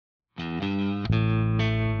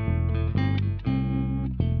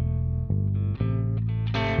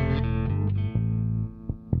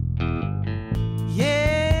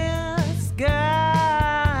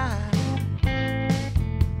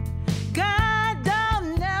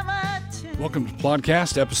Welcome to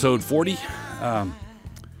Plodcast, episode 40.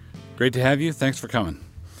 Great to have you. Thanks for coming.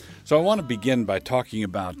 So I want to begin by talking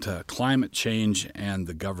about climate change and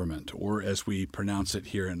the government, or as we pronounce it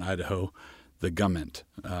here in Idaho, the gummint,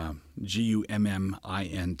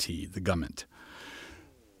 G-U-M-M-I-N-T, the gummint.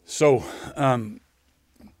 So one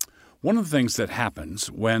of the things that happens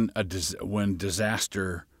when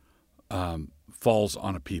disaster falls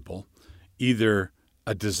on a people, either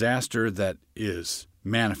a disaster that is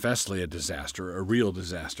manifestly a disaster, a real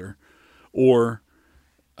disaster, or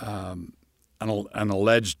an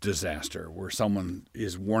alleged disaster where someone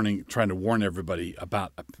is trying to warn everybody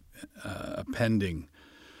about a pending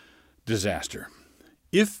disaster.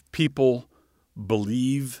 If people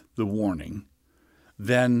believe the warning,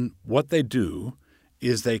 then what they do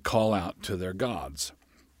is they call out to their gods.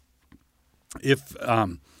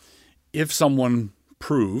 If someone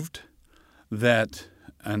proved that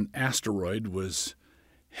an asteroid was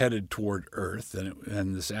headed toward Earth,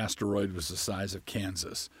 and this asteroid was the size of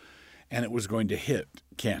Kansas, and it was going to hit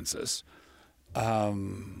Kansas,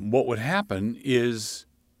 what would happen is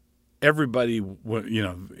everybody,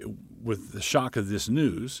 with the shock of this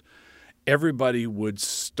news, everybody would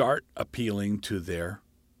start appealing to their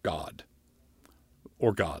god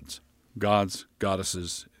or gods,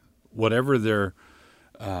 goddesses, whatever their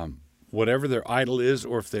idol is,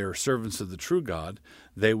 or if they're servants of the true God,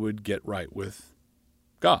 they would get right with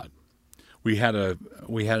God. We had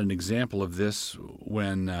an example of this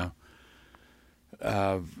when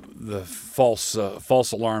the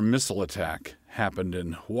false alarm missile attack happened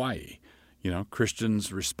in Hawaii.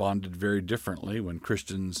 Christians responded very differently when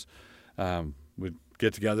Christians would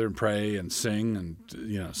get together and pray and sing and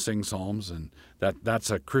sing psalms, and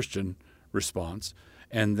that's a Christian response.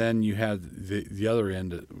 And then you had the other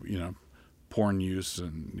end, porn use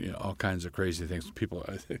and all kinds of crazy things. People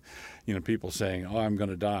saying, "Oh, I'm going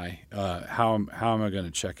to die. How am I going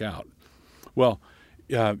to check out?" Well,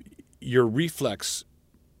 your reflex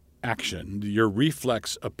action, your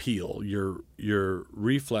reflex appeal, your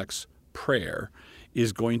reflex prayer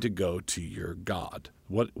is going to go to your God.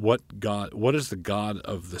 What is the God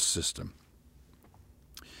of the system?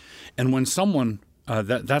 And when someone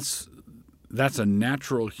that's a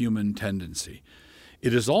natural human tendency.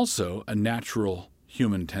 It is also a natural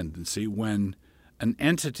human tendency when an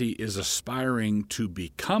entity is aspiring to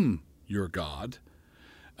become your God,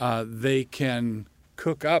 they can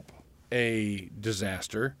cook up a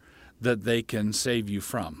disaster that they can save you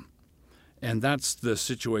from. And that's the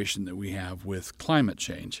situation that we have with climate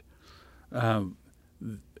change.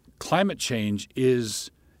 Climate change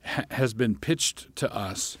has been pitched to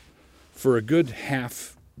us for a good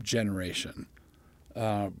half generation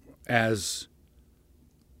as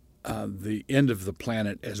the end of the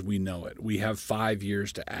planet as we know it. We have 5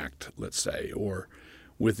 years to act, let's say, or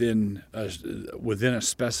within a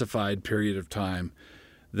specified period of time,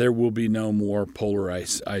 there will be no more polar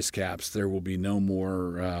ice caps. There will be no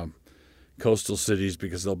more coastal cities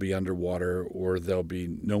because they'll be underwater, or there'll be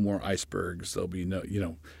no more icebergs. There'll be no,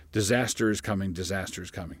 disaster is coming.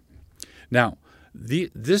 Now,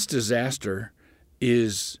 this disaster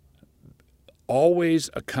is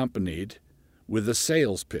always accompanied with a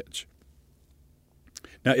sales pitch.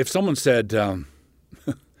 Now, if someone said,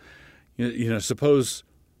 suppose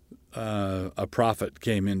a prophet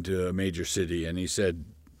came into a major city and he said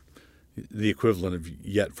the equivalent of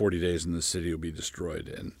yet 40 days and the city will be destroyed.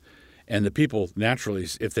 And the people naturally,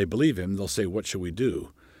 if they believe him, they'll say, what should we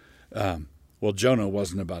do? Well, Jonah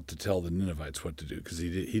wasn't about to tell the Ninevites what to do because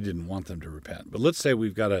he didn't want them to repent. But let's say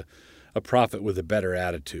we've got a prophet with a better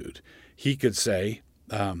attitude. He could say,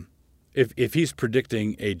 if he's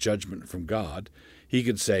predicting a judgment from God, he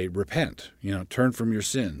could say, repent, turn from your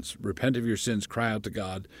sins, repent of your sins, cry out to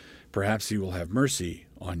God, perhaps he will have mercy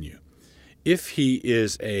on you. If he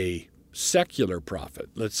is a secular prophet,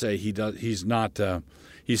 let's say he's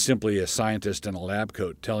simply a scientist in a lab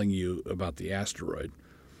coat telling you about the asteroid,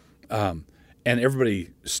 and everybody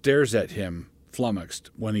stares at him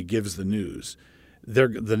flummoxed when he gives the news,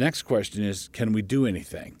 the next question is, can we do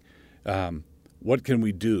anything? What can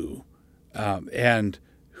we do? And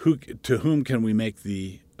to whom can we make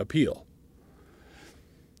the appeal?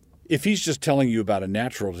 If he's just telling you about a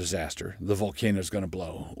natural disaster, the volcano is going to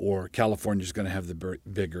blow, or California is going to have the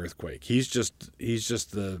big earthquake, he's just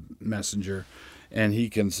the messenger, and he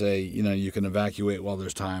can say, you can evacuate while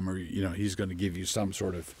there's time, or he's going to give you some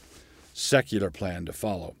sort of secular plan to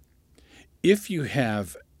follow. If you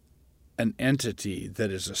have an entity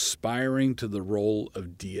that is aspiring to the role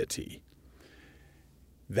of deity,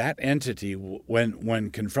 that entity,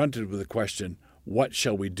 when confronted with the question, what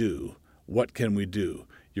shall we do? What can we do?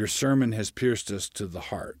 Your sermon has pierced us to the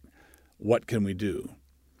heart. what can we do?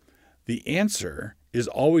 The answer is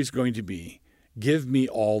always going to be, give me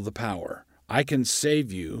all the power. I can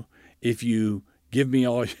save you if you give me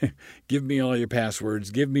all your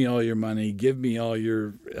passwords, give me all your money, give me all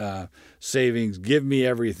your savings, give me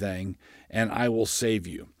everything, and I will save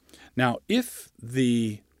you. Now, if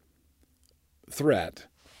the threat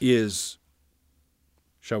is,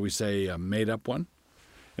 shall we say, a made-up one,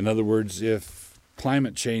 in other words, if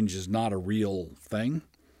climate change is not a real thing,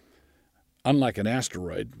 unlike an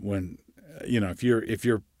asteroid, when if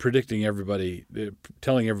you're predicting everybody,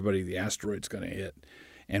 telling everybody the asteroid's going to hit,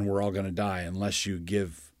 and we're all going to die unless you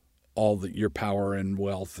give all your power and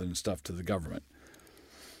wealth and stuff to the government.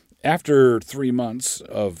 After 3 months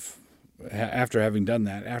after having done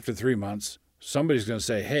that, after 3 months, somebody's going to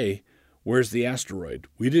say, hey, where's the asteroid?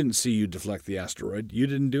 We didn't see you deflect the asteroid. You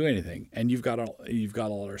didn't do anything, and you've got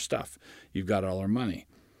all our stuff. You've got all our money.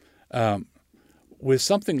 With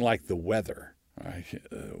something like the weather,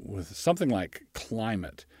 with something like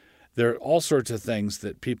climate, there are all sorts of things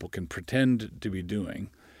that people can pretend to be doing,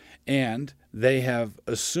 and they have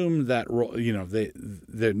assumed that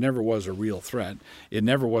there never was a real threat. It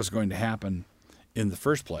never was going to happen in the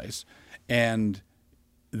first place, and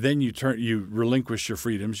then you relinquish your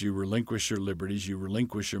freedoms, you relinquish your liberties, you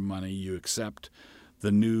relinquish your money, you accept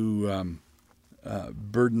the new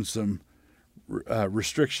burdensome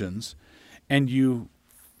restrictions, and you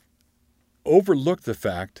overlook the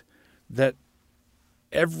fact that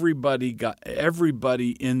everybody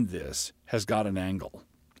in this has got an angle.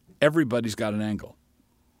 Everybody's got an angle.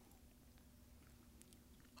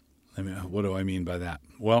 What do I mean by that?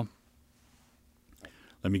 Well,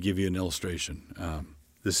 let me give you an illustration.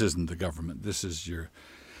 This isn't the government. This is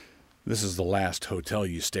the last hotel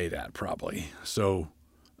you stayed at, probably. So,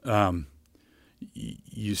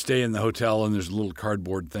 you stay in the hotel, and there's a little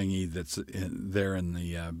cardboard thingy that's there in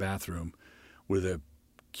the bathroom with a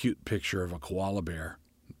cute picture of a koala bear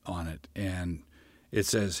on it, and it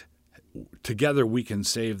says, "Together we can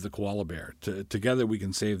save the koala bear. Together we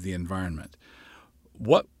can save the environment."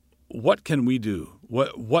 What can we do?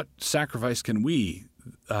 What sacrifice can we,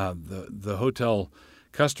 the hotel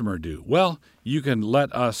customer, do? Well, you can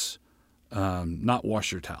let us not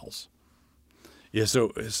wash your towels. Yeah.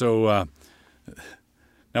 So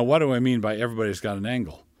now, what do I mean by everybody's got an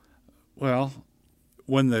angle? Well,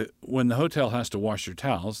 when the hotel has to wash your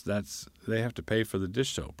towels, they have to pay for the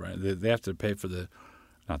dish soap, right? They have to pay for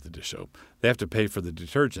not the dish soap. They have to pay for the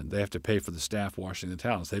detergent. They have to pay for the staff washing the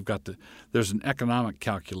towels. There's an economic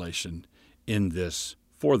calculation in this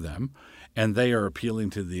for them, and they are appealing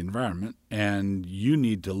to the environment. And you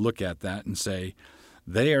need to look at that and say,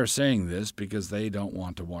 they are saying this because they don't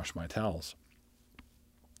want to wash my towels.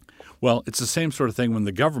 Well, it's the same sort of thing when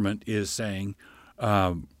the government is saying,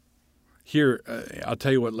 here, I'll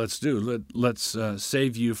tell you what let's do. Let's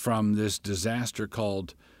save you from this disaster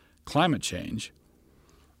called climate change.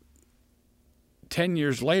 10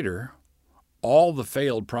 years later, all the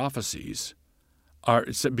failed prophecies are,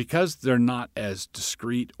 because they're not as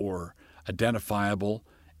discrete or identifiable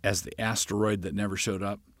as the asteroid that never showed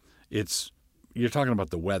up. You're talking about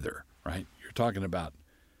the weather, right? You're talking about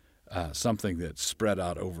something that's spread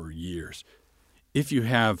out over years. If you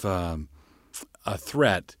have a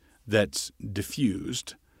threat that's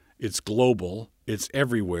diffused, it's global, it's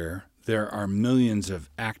everywhere, there are millions of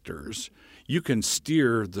actors, you can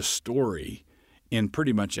steer the story in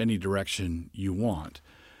pretty much any direction you want.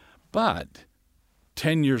 But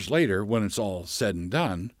 10 years later, when it's all said and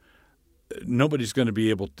done, nobody's going to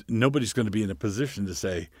be in a position to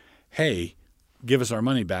say, hey, give us our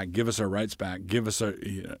money back, give us our rights back, give us our,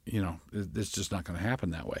 it's just not going to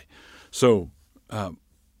happen that way. So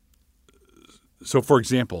for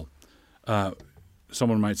example,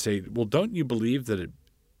 someone might say, well, don't you believe that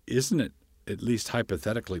isn't it at least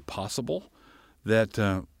hypothetically possible that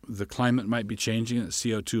the climate might be changing, that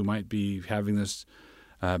CO2 might be having this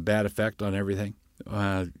bad effect on everything?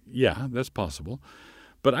 Yeah, that's possible.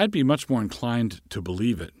 But I'd be much more inclined to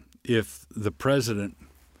believe it if the president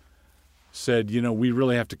said, we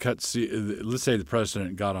really have to cut. Let's say the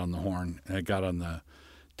president got on the horn, got on the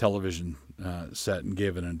television set and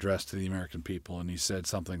gave an address to the American people, and he said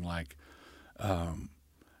something like,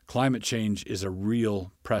 climate change is a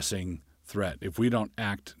real pressing threat. If we don't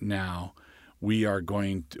act now, we are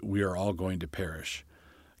all going to perish.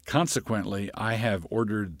 Consequently, I have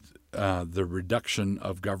ordered the reduction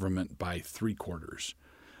of government by 3/4.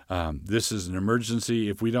 This is an emergency.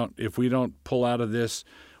 If we don't pull out of this,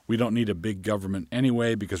 we don't need a big government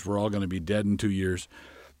anyway, because we're all going to be dead in 2 years.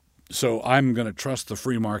 So I'm going to trust the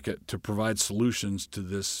free market to provide solutions to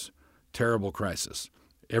this terrible crisis.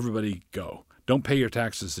 Everybody go. don't pay your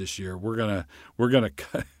taxes this year. We're gonna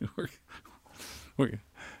cut.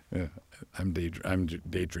 I'm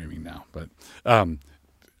daydreaming now, but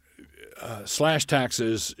slash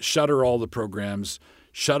taxes, shutter all the programs,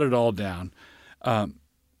 shut it all down,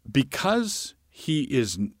 because he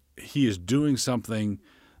is doing something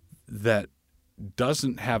that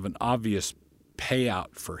doesn't have an obvious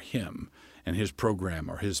payout for him and his program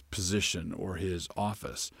or his position or his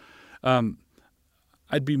office.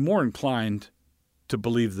 I'd be more inclined to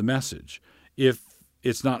believe the message if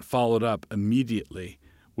it's not followed up immediately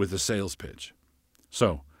with a sales pitch.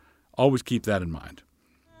 So always keep that in mind.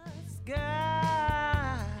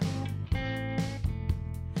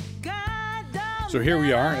 So here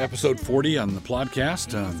we are, episode 40 on the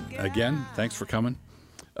Plodcast. Again, thanks for coming.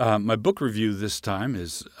 My book review this time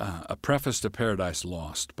is A Preface to Paradise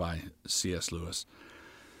Lost by C.S. Lewis.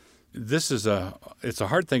 It's a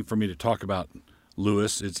hard thing for me to talk about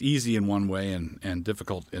Lewis. It's easy in one way and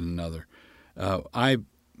difficult in another. I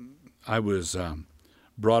was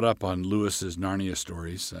brought up on Lewis's Narnia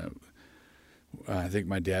stories. I think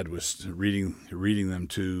my dad was reading them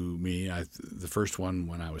to me. The first one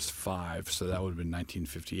when I was 5, so that would have been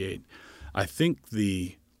 1958. I think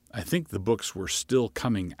the books were still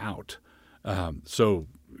coming out, so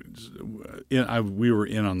we were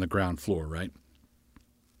in on the ground floor, right?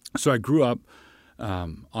 So I grew up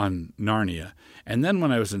on Narnia, and then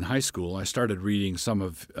when I was in high school, I started reading some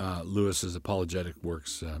of Lewis's apologetic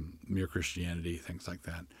works, Mere Christianity, things like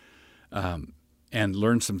that. And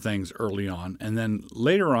learned some things early on, and then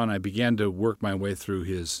later on, I began to work my way through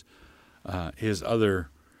his other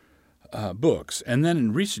books. And then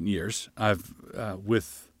in recent years, I've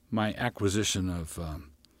with my acquisition of,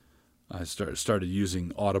 I started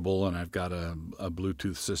using Audible, and I've got a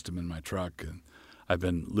Bluetooth system in my truck, and I've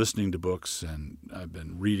been listening to books, and I've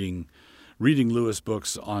been reading Lewis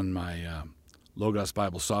books on my Alogos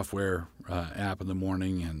Bible software app in the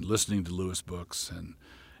morning, and listening to Lewis books,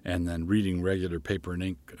 and then reading regular paper and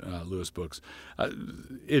ink Lewis books.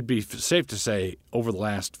 It'd be safe to say over the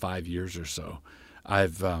last 5 years or so,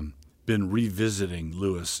 I've been revisiting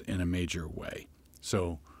Lewis in a major way.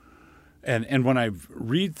 So, and when I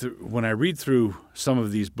read through some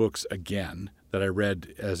of these books again that I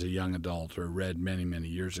read as a young adult or read many, many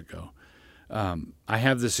years ago, I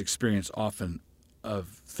have this experience often of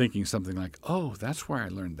thinking something like, "Oh, that's where I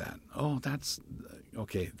learned that. Oh, that's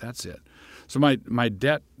it." So my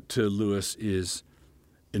debt to Lewis is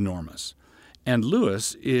enormous. And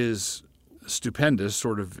Lewis is stupendous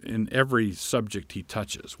sort of in every subject he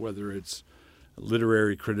touches, whether it's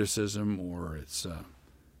literary criticism or it's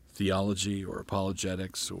theology or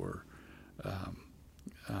apologetics or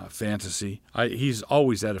fantasy. He's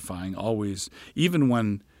always edifying, always, even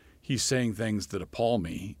when he's saying things that appall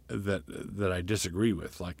me, that I disagree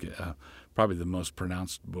with, like probably the most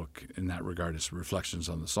pronounced book in that regard is Reflections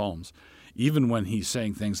on the Psalms. Even when he's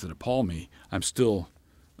saying things that appall me, I'm still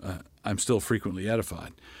frequently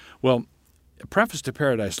edified. Well, A Preface to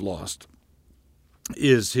Paradise Lost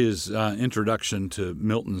is his introduction to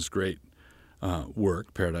Milton's great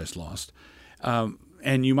work, Paradise Lost.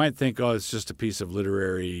 And you might think, oh, it's just a piece of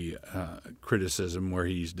literary criticism where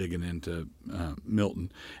he's digging into Milton,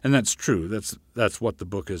 and that's true. That's what the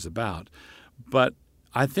book is about. But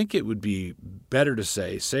I think it would be better to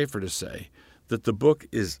say, safer to say, that the book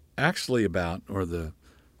is actually about, or the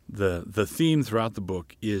theme throughout the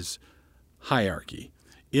book is hierarchy.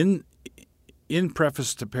 In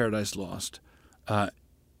Preface to Paradise Lost,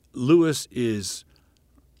 Lewis is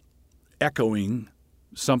echoing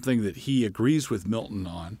something that he agrees with Milton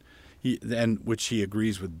on, and which he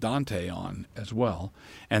agrees with Dante on as well,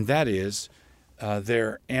 and that is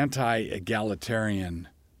their anti-egalitarian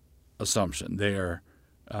assumption.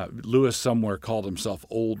 Lewis somewhere called himself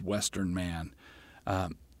Old Western Man,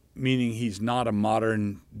 meaning he's not a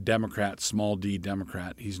modern Democrat, small d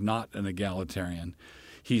Democrat. He's not an egalitarian.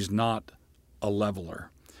 He's not a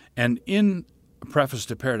leveler. And in Preface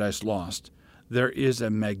to Paradise Lost, there is a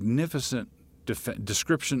magnificent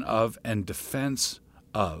description of and defense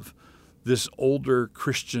of this older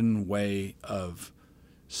Christian way of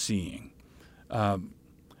seeing.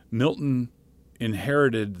 Milton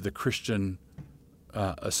inherited the Christian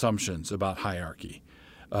assumptions about hierarchy,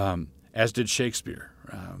 as did Shakespeare.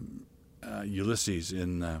 Ulysses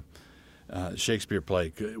in the Shakespeare play,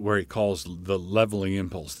 where he calls the leveling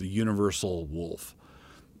impulse the universal wolf.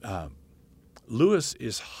 Lewis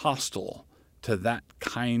is hostile to that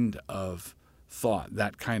kind of thought,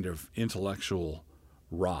 that kind of intellectual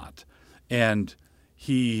rot. And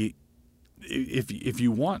if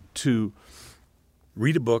you want to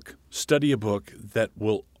read a book, study a book that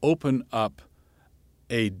will open up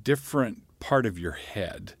a different part of your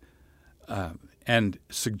head and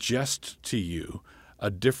suggest to you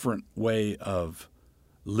a different way of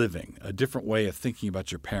living, a different way of thinking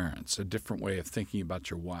about your parents, a different way of thinking about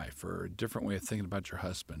your wife, or a different way of thinking about your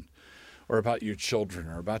husband, or about your children,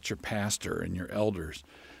 or about your pastor and your elders.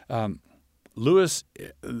 Lewis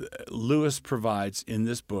provides in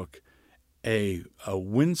this book a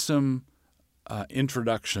winsome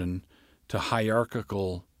introduction to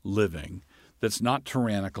hierarchical living that's not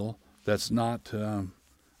tyrannical, that's not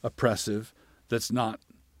oppressive, that's not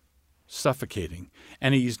suffocating.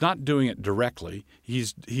 And he's not doing it directly.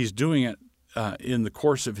 He's doing it in the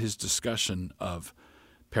course of his discussion of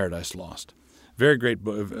Paradise Lost. Very great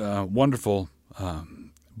book, wonderful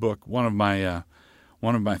book. One of my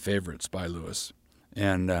favorites by Lewis,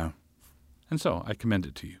 and so I commend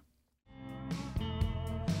it to you.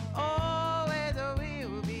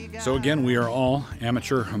 So again, we are all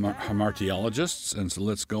amateur hamartiologists, and so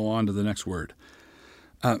let's go on to the next word.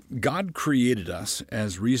 God created us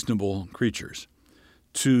as reasonable creatures.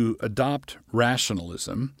 To adopt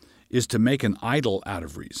rationalism is to make an idol out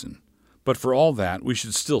of reason. But for all that, we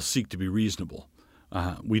should still seek to be reasonable.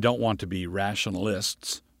 We don't want to be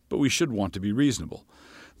rationalists, but we should want to be reasonable.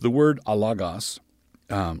 The word alogos,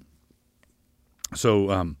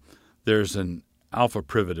 there's an alpha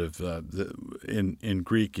privative. In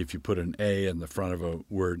Greek, if you put an A in the front of a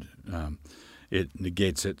word, it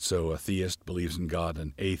negates it. So a theist believes in God,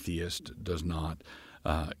 an atheist does not.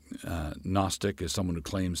 Gnostic is someone who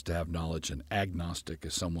claims to have knowledge, and agnostic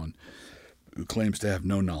is someone who claims to have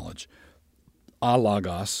no knowledge.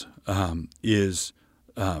 Alogos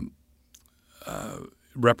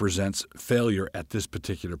represents failure at this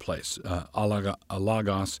particular place.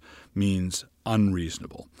 Alogos means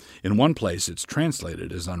unreasonable. In one place, it's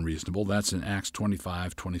translated as unreasonable. That's in Acts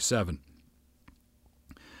 25:27.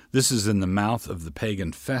 This is in the mouth of the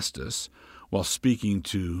pagan Festus while speaking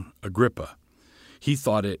to Agrippa. He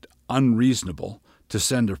thought it unreasonable to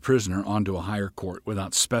send a prisoner onto a higher court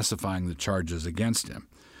without specifying the charges against him,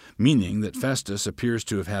 meaning that Festus appears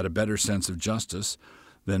to have had a better sense of justice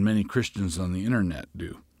than many Christians on the internet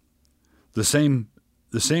do. The same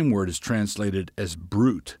word is translated as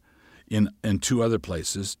brute in two other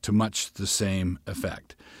places to much the same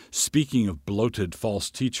effect. Speaking of bloated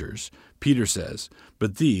false teachers, Peter says,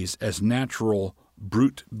 "But these, as natural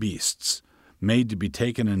brute beasts, made to be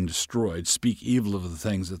taken and destroyed, speak evil of the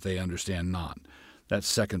things that they understand not." That's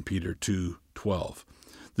 2 Peter 2:12.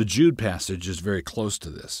 The Jude passage is very close to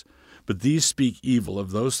this. "But these speak evil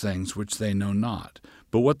of those things which they know not,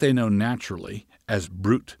 but what they know naturally, as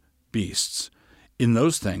brute beasts. In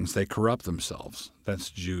those things they corrupt themselves."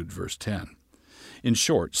 That's Jude verse 10. In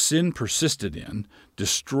short, sin persisted in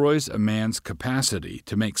destroys a man's capacity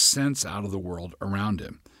to make sense out of the world around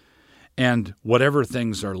him. And whatever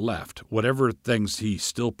things are left, whatever things he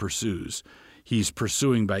still pursues, he's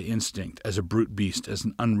pursuing by instinct as a brute beast, as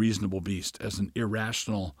an unreasonable beast, as an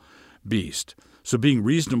irrational beast. So being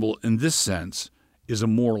reasonable in this sense is a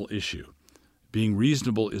moral issue. Being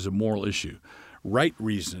reasonable is a moral issue. Right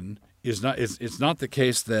reason is not. It's not the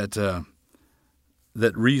case that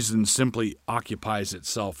reason simply occupies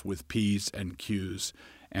itself with P's and Q's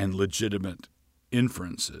and legitimate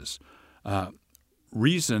inferences.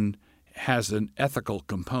 Reason has an ethical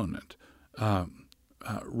component.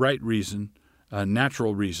 Right reason,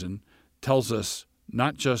 natural reason, tells us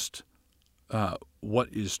not just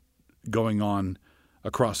what is going on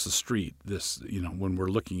across the street. When we're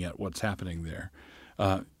looking at what's happening there,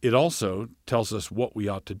 it also tells us what we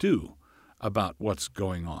ought to do about what's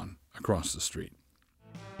going on across the street.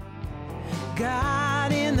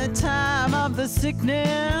 God in the time of the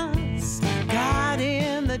sickness, God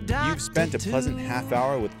in the doctor. You've spent a pleasant half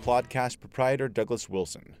hour with Plodcast proprietor Douglas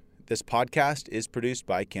Wilson. This podcast is produced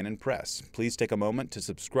by Canon Press. Please take a moment to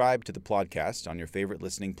subscribe to the Plodcast on your favorite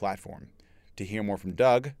listening platform. To hear more from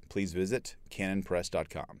Doug, please visit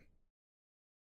canonpress.com.